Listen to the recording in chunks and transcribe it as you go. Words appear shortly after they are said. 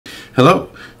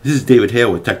Hello, this is David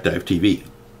Hale with TechDiveTV.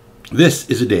 This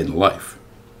is a day in the life.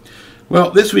 Well,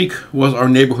 this week was our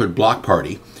neighborhood block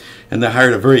party, and they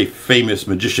hired a very famous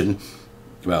magician,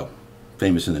 well,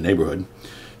 famous in the neighborhood,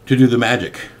 to do the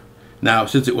magic. Now,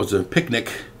 since it was a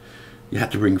picnic, you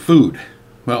had to bring food.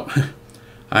 Well,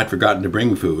 I had forgotten to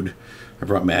bring food. I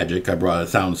brought magic, I brought a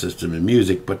sound system and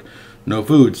music, but no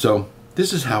food, so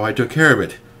this is how I took care of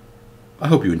it. I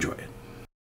hope you enjoy it.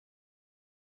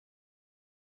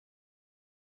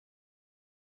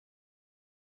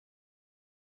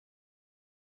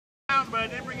 But I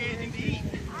didn't bring anything to eat.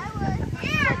 I was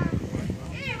here.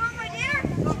 Hey, you want my dinner?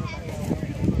 You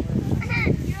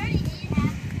ready to eat?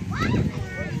 What?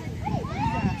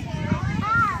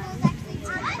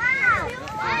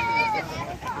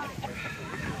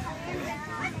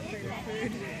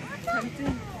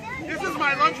 This is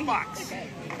my lunchbox.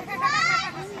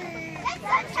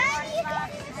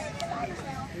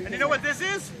 And you know what this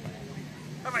is?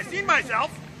 Have I seen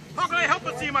myself? How can I help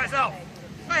but see myself?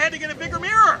 I had to get a bigger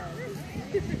mirror.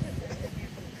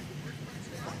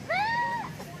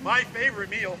 My favorite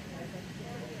meal.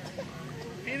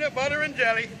 Peanut butter and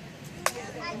jelly.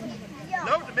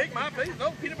 No, to make my place,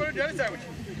 no, peanut butter and jelly sandwich.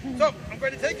 So, I'm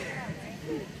going to take,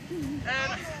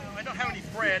 and I don't have any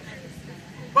bread,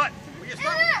 but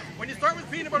when you start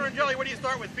with peanut butter and jelly, what do you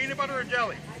start with, peanut butter or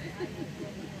jelly?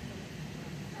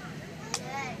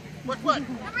 What?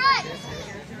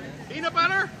 Peanut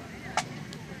butter?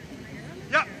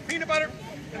 Yeah, peanut butter,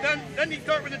 and then you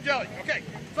start with the jelly. Okay,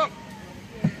 so,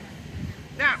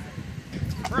 now,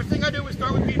 first thing I do is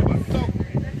start with peanut butter. So,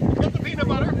 get the peanut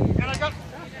butter, and I got...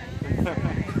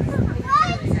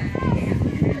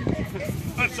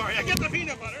 I'm sorry, I get the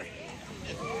peanut butter.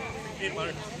 And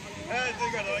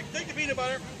I take the peanut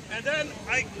butter, and then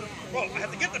I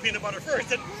have to get the peanut butter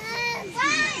first. And...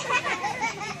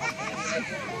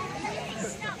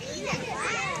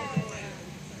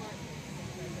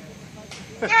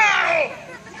 No!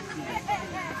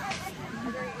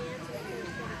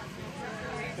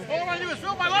 All I do is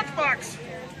fill my lunchbox.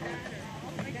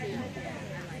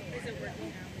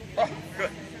 Oh, good.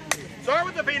 Start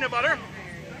with the peanut butter.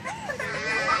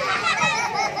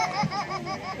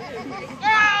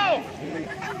 Oh!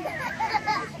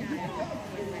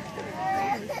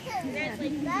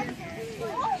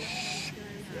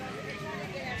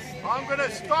 I'm going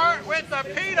to start with the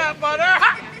peanut butter.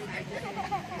 Ha!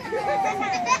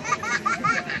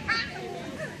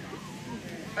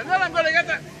 And then I'm going to get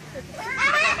the...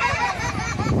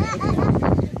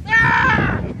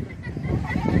 Ah!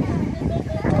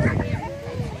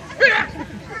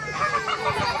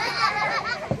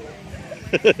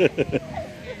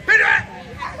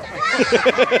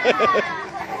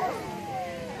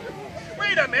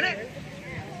 Wait a minute.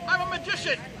 I'm a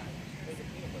magician.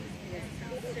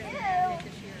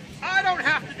 I don't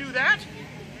have to do that.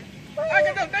 I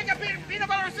can just make a peanut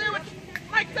butter sandwich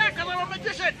like that because I'm a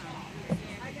magician.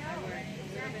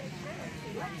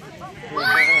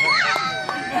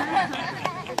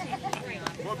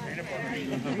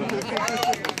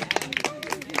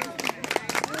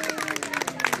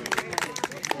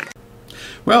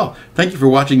 Well, thank you for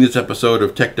watching this episode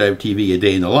of TechDiveTV A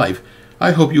Day in the Life.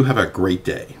 I hope you have a great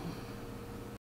day.